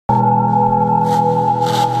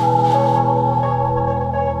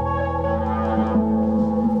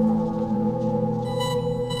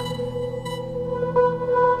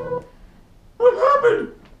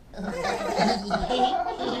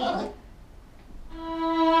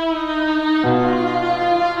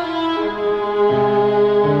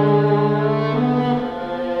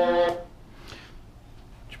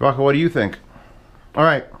Rocco, what do you think? All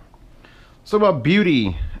right. So about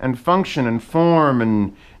beauty and function and form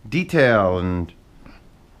and detail and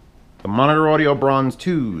the Monitor Audio Bronze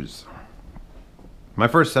 2s. My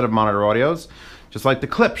first set of Monitor Audios, just like the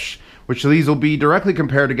Klipsch, which these will be directly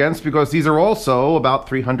compared against because these are also about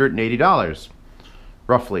 $380.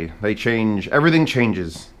 Roughly. They change. Everything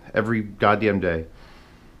changes every goddamn day.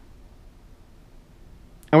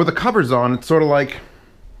 And with the covers on, it's sort of like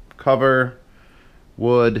cover,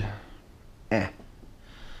 wood, But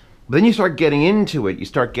then you start getting into it. You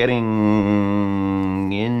start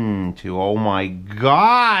getting into, oh my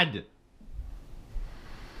God!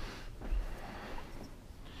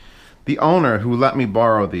 The owner who let me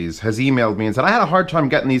borrow these has emailed me and said, I had a hard time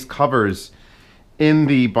getting these covers in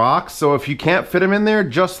the box, so if you can't fit them in there,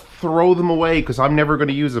 just throw them away because I'm never going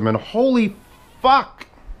to use them. And holy fuck!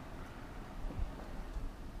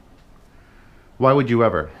 Why would you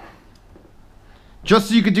ever? Just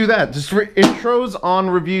so you could do that. Just for intros on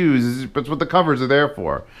reviews. That's what the covers are there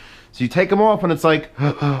for. So you take them off and it's like...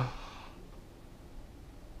 Can I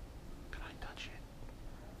touch it?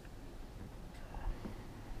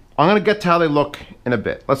 I'm going to get to how they look in a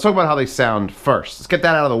bit. Let's talk about how they sound first. Let's get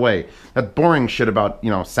that out of the way. That boring shit about,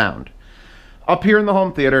 you know, sound. Up here in the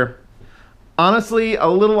home theater, honestly, a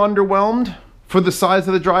little underwhelmed for the size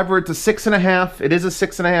of the driver. It's a 6.5. It is a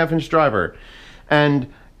 6.5 inch driver.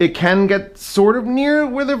 And it can get sort of near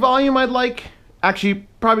where the volume I'd like. Actually,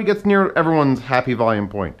 probably gets near everyone's happy volume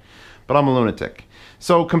point. But I'm a lunatic.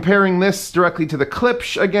 So comparing this directly to the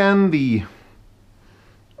Klipsch, again, the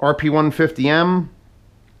RP150M,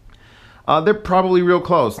 they're probably real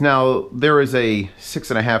close. Now, there is a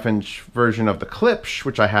 6.5 inch version of the Klipsch,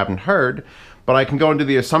 which I haven't heard, but I can go into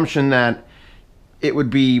the assumption that it would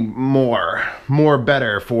be more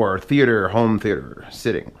better for theater, home theater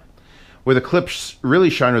sitting. Where the Klipsch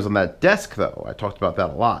really shine is on that desk, though. I talked about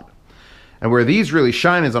that a lot. And where these really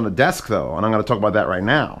shine is on the desk, though, and I'm going to talk about that right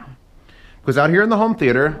now. Because out here in the home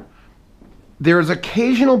theater, there's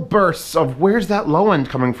occasional bursts of where's that low end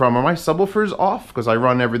coming from? Are my subwoofers off? Because I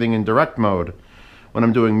run everything in direct mode when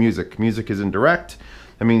I'm doing music. Music is in direct.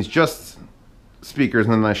 That means just speakers,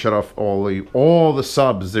 and then I shut off all the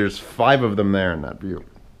subs. There's 5 of them there in that view.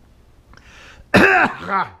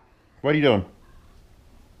 What are you doing?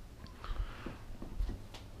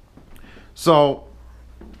 So,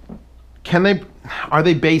 are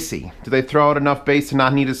they bassy? Do they throw out enough bass to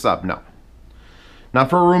not need a sub? No. Not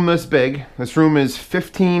for a room this big. This room is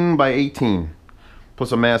 15 by 18,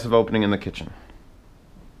 plus a massive opening in the kitchen.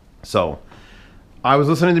 So, I was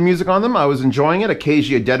listening to music on them. I was enjoying it.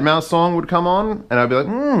 Occasionally a Deadmau5 song would come on, and I'd be like,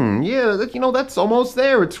 yeah, you know, that's almost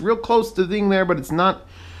there. It's real close to being there, but it's not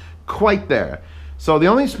quite there. So the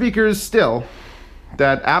only speakers still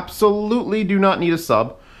that absolutely do not need a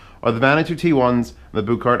sub are the Manitou T1s and the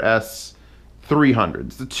Buchart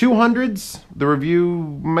S300s. The 200s, the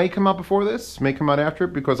review may come out before this, may come out after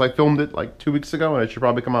it, because I filmed it like 2 weeks ago and it should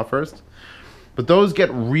probably come out first. But those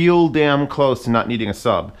get real damn close to not needing a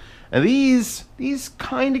sub. And these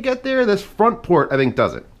kind of get there. This front port, I think,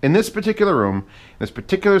 does it. In this particular room, in this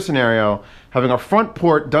particular scenario, having a front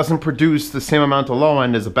port doesn't produce the same amount of low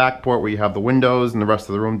end as a back port where you have the windows and the rest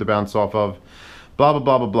of the room to bounce off of. Blah, blah,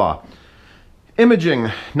 blah, blah, blah. Imaging,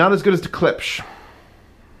 not as good as the Klipsch.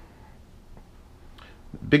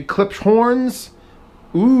 Big Klipsch horns.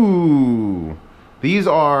 Ooh. These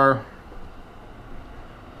are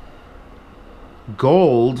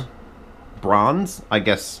gold. Bronze, I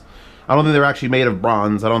guess. I don't think they're actually made of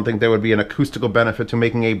bronze. I don't think there would be an acoustical benefit to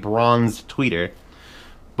making a bronze tweeter.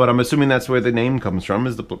 But I'm assuming that's where the name comes from,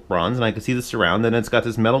 is the bronze. And I can see the surround, and it's got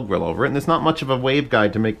this metal grill over it. And there's not much of a wave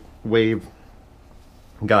guide to make wave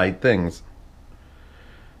guide things.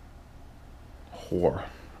 Whore.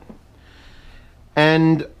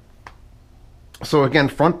 And so again,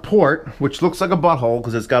 front port, which looks like a butthole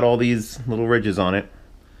because it's got all these little ridges on it.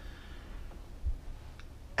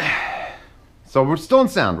 So we're still in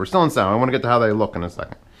sound. We're still in sound. I want to get to how they look in a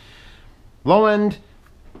second. Low end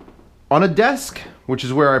on a desk, which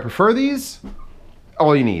is where I prefer these.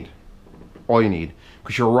 All you need. All you need.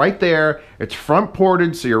 Because you're right there. It's front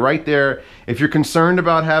ported, so you're right there. If you're concerned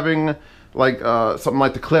about having like something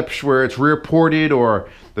like the Klipsch where it's rear ported, or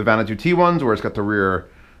the Manitou T1s where it's got the rear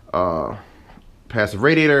passive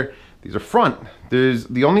radiator, these are front. There's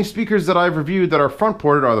the only speakers that I've reviewed that are front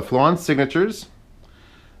ported are the Fluence Signatures,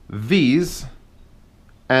 these,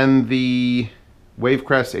 and the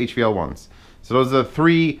Wavecrest HVL ones. So those are the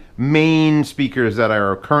 3 main speakers that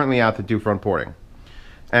are currently out that do front porting.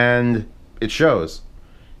 And it shows.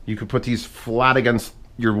 You could put these flat against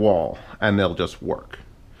your wall and they'll just work.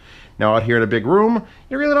 Now out here in a big room,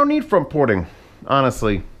 you really don't need front porting,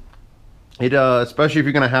 honestly. It especially if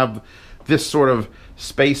you're going to have this sort of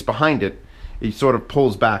space behind it, it sort of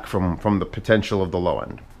pulls back from the potential of the low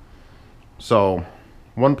end. So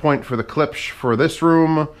 1 point for the Klipsch for this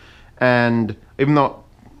room. And even though,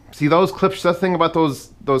 see those Klipsch, that's the thing about those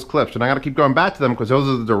Klipsch, and I got to keep going back to them because those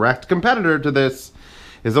are the direct competitor to this,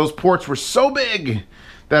 is those ports were so big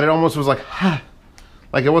that it almost was like, ha.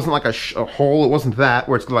 Like it wasn't like a hole, it wasn't that,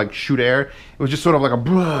 where it's gonna like shoot air. It was just sort of like a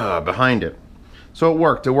bruh behind it. So it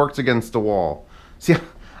worked against the wall. See,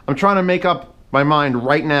 I'm trying to make up my mind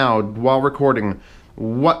right now while recording,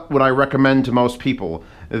 what would I recommend to most people?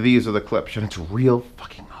 These are the Klipsch, and it's real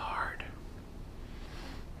fucking hard.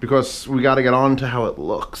 Because we gotta get on to how it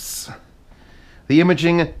looks. The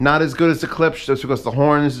imaging, not as good as the Klipsch, just because the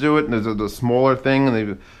horns do it, and there's the smaller thing,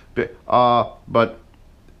 and but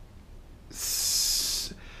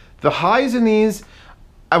the highs in these,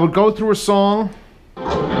 I would go through a song.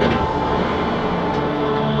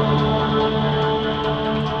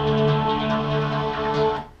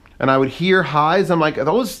 And I would hear highs. I'm like, are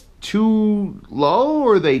those too low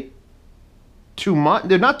or are they too much?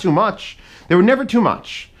 They're not too much. They were never too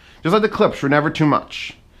much. Just like the Klipsch were never too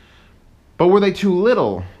much. But were they too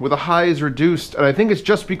little? Were the highs reduced? And I think it's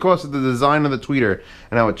just because of the design of the tweeter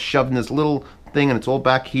and how it's shoved in this little thing and it's all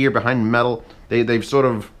back here behind metal. They've sort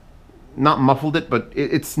of not muffled it, but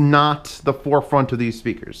it's not the forefront of these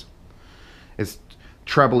speakers. It's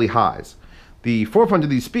trebly highs. The forefront of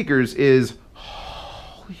these speakers is,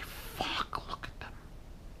 holy fuck, look at them.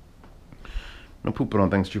 No pooping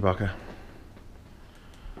on things, Chewbacca.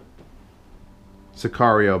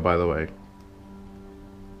 Sicario, by the way.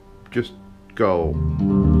 Just go.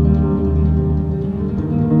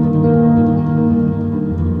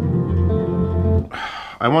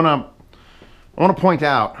 I want to point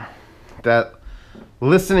out that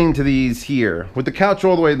listening to these here, with the couch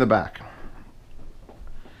all the way in the back,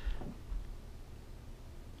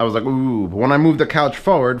 I was like, ooh, but when I moved the couch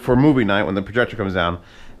forward for movie night, when the projector comes down,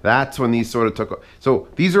 that's when these sort of took. So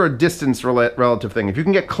these are a distance relative thing. If you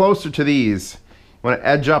can get closer to these, you want to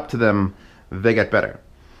edge up to them, they get better.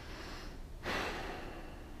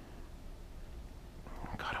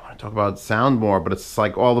 God, I want to talk about sound more, but it's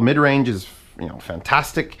like all the mid-range is, you know,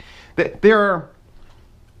 fantastic. They're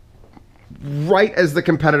right as the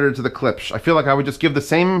competitor to the Klipsch. I feel like I would just give the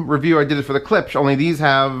same review I did for the Klipsch, only these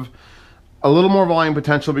have a little more volume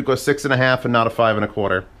potential because 6.5 and not a 5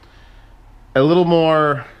 1/4. A little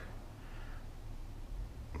more,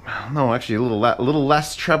 no, actually a little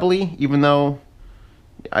less trebly, even though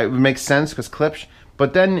it would make sense because Klipsch.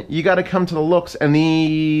 But then you got to come to the looks, and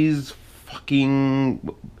these are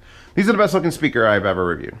the best looking speaker I've ever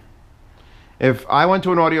reviewed. If I went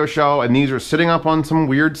to an audio show and these were sitting up on some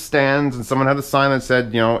weird stands and someone had a sign that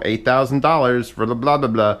said, you know, $8,000 for the blah, blah,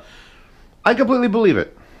 blah, I completely believe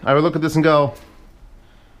it. I would look at this and go,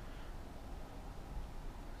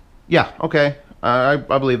 yeah, okay, I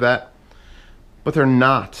believe that. But they're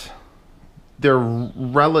not. They're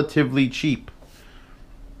relatively cheap.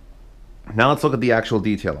 Now let's look at the actual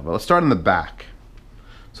detail of it. Let's start in the back.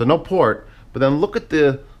 So no port, but then look at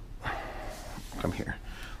the, come here.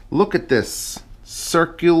 Look at this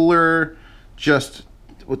circular, just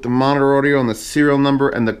with the monitor audio and the serial number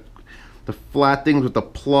and the flat things with the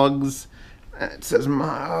plugs. And it says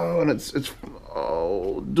and it's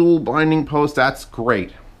dual binding post. That's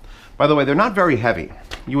great. By the way, they're not very heavy.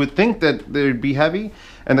 You would think that they'd be heavy,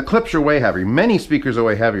 and the Klipsch are way heavy. Many speakers are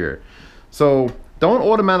way heavier. So don't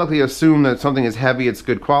automatically assume that something is heavy, it's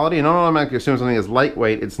good quality, and don't automatically assume something is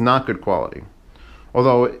lightweight, it's not good quality.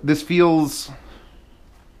 Although this feels,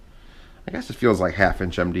 I guess it feels like 1/2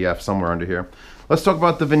 inch MDF somewhere under here. Let's talk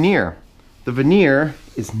about the veneer. The veneer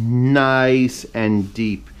is nice and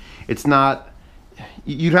deep. It's not,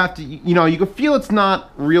 you'd have to, you know, you can feel it's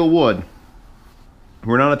not real wood.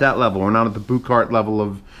 We're not at that level. We're not at the boot cart level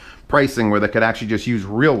of pricing where they could actually just use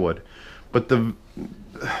real wood. But the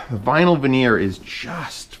vinyl veneer is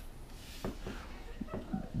just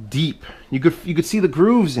deep. You could see the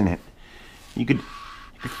grooves in it. You could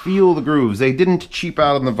feel the grooves. They didn't cheap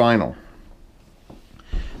out on the vinyl.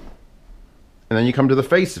 And then you come to the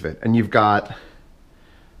face of it, and you've got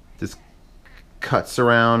this cut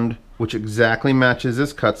surround, which exactly matches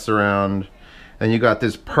this cut surround. And you got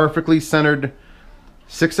this perfectly centered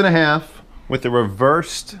 6.5 with the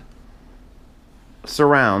reversed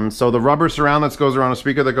surround. So the rubber surround that goes around a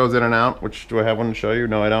speaker that goes in and out, which, do I have one to show you?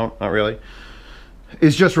 No, I don't, not really,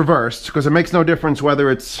 is just reversed, because it makes no difference whether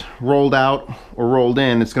it's rolled out or rolled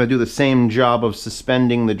in. It's going to do the same job of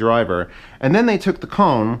suspending the driver. And then they took the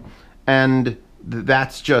cone, and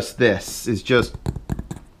that's just this. It's just,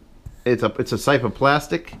 it's a type of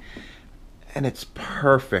plastic, and it's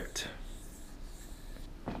perfect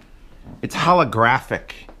It's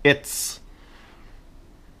holographic.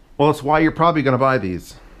 Well, it's why you're probably going to buy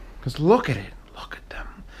these. Because look at it. Look at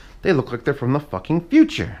them. They look like they're from the fucking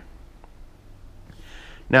future.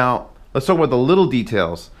 Now, let's talk about the little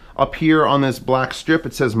details. Up here on this black strip,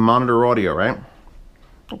 it says monitor audio, right?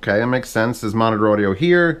 Okay, that makes sense. It says monitor audio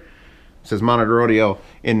here. It says monitor audio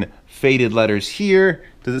in faded letters here.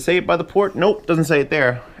 Does it say it by the port? Nope, doesn't say it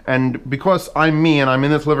there. And because I'm me and I'm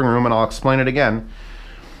in this living room, and I'll explain it again,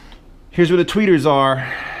 here's where the tweeters are.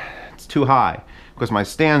 It's too high because my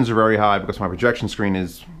stands are very high because my projection screen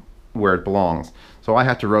is where it belongs. So I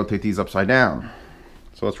have to rotate these upside down.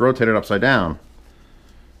 So let's rotate it upside down.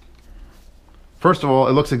 First of all,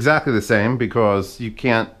 it looks exactly the same because you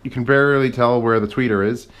can barely tell where the tweeter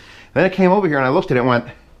is. Then it came over here and I looked at it and went,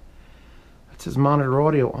 it says monitor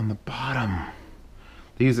audio on the bottom.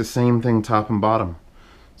 They use the same thing top and bottom.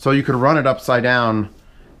 So you could run it upside down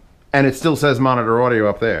and it still says monitor audio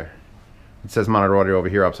up there. It says monitor audio over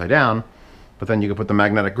here upside down, but then you can put the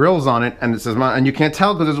magnetic grills on it and it says, and you can't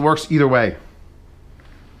tell because it works either way.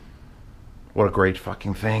 What a great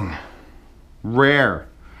fucking thing. Rare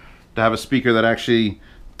to have a speaker that actually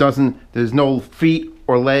there's no feet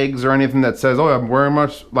or legs or anything that says, oh, I'm very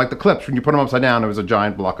much like the clips. When you put them upside down, there was a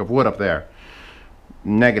giant block of wood up there.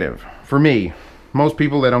 Negative. For me, most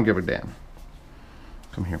people, they don't give a damn.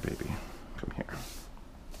 Come here, baby. Come here.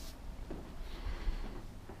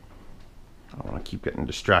 I don't want to keep getting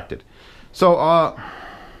distracted. So,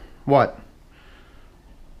 what?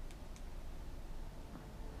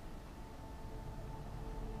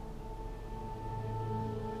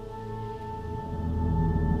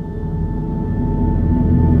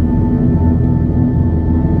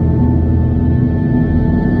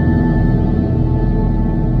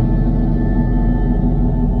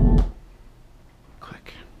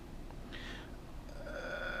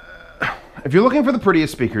 If you're looking for the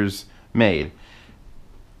prettiest speakers made,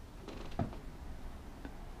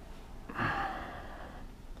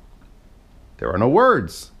 there are no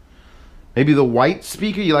words. Maybe the white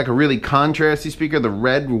speaker, you like a really contrasty speaker, the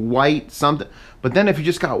red, white, something. But then if you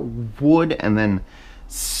just got wood and then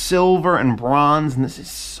silver and bronze, and this is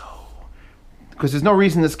so... Because there's no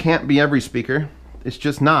reason this can't be every speaker. It's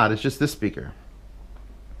just not. It's just this speaker.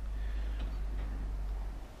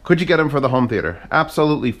 Could you get them for the home theater?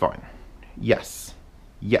 Absolutely fine. Yes.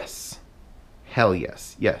 Yes. Hell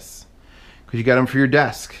yes. Yes. Could you get them for your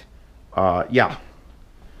desk? Yeah.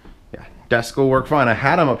 Yeah. Desk will work fine. I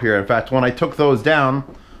had them up here. In fact, when I took those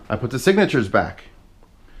down, I put the signatures back.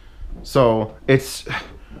 So it's...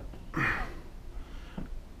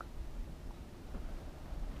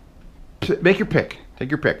 Make your pick. Take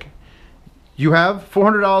your pick. You have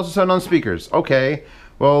 $400 to spend on speakers. Okay.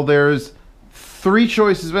 Well, there's 3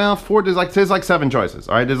 choices. Well, 4. There's like 7 choices.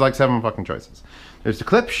 All right, there's like 7 fucking choices. There's the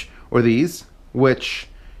Klipsch or these, which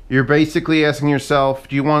you're basically asking yourself,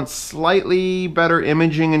 do you want slightly better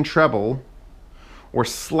imaging and treble, or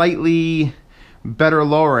slightly better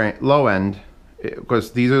low end?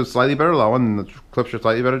 Because these are slightly better low end, and the Klipsch are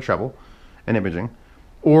slightly better treble and imaging.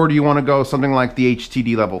 Or do you want to go something like the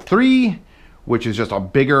HTD Level 3, which is just a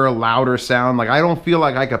bigger, louder sound? Like, I don't feel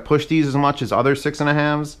like I could push these as much as other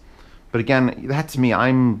 6.5s. But again, that's me.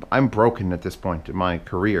 I'm broken at this point in my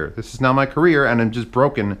career. This is now my career, and I'm just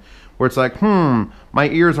broken, where it's like, my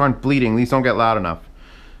ears aren't bleeding. These don't get loud enough.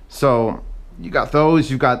 So you got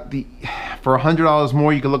those. You got the, for $100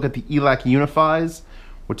 more, you can look at the ELAC Unifies,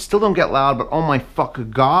 which still don't get loud, but oh my fuck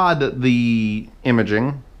god, the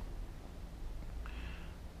imaging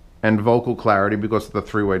and vocal clarity because of the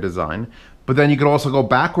 3-way design. But then you could also go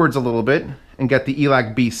backwards a little bit and get the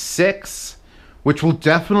ELAC B6, which will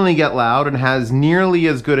definitely get loud and has nearly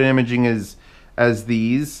as good imaging as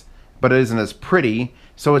these, but it isn't as pretty.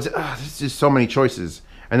 So it's there's just so many choices.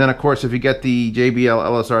 And then of course, if you get the JBL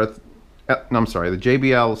LSR, the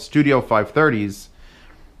JBL Studio 530s,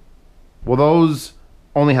 well, those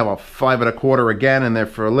only have a 5 1/4 again, and they're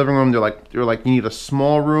for a living room. They're like you need a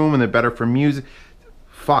small room, and they're better for music.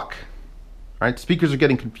 Fuck. All right, speakers are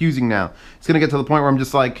getting confusing now. It's gonna get to the point where I'm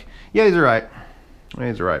just like, yeah, these are right.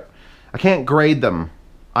 Yeah, these are right. I can't grade them.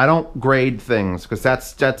 I don't grade things because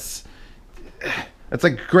that's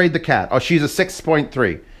like grade the cat. Oh, she's a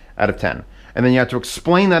 6.3 out of 10. And then you have to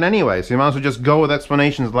explain that anyway. So you might as well just go with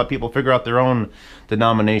explanations and let people figure out their own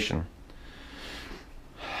denomination.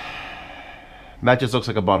 That just looks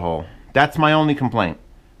like a butthole. That's my only complaint,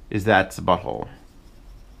 is that's a butthole.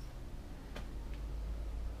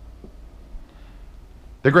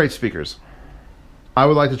 They're great speakers. I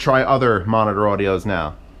would like to try other monitor audios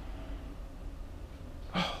now.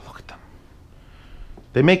 Oh, look at them.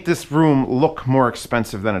 They make this room look more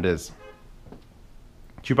expensive than it is.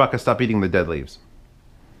 Chewbacca, stop eating the dead leaves.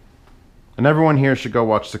 And everyone here should go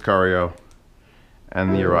watch Sicario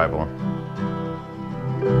and The Arrival.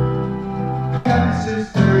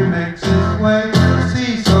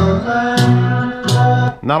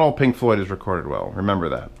 Not all Pink Floyd is recorded well. Remember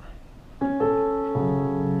that.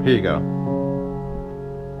 Here you go.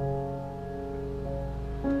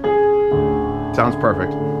 Sounds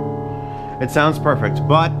perfect. It sounds perfect,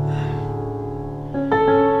 but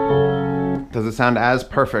does it sound as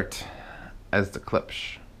perfect as the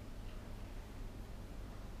Klipsch?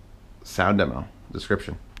 Sound demo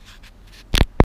description.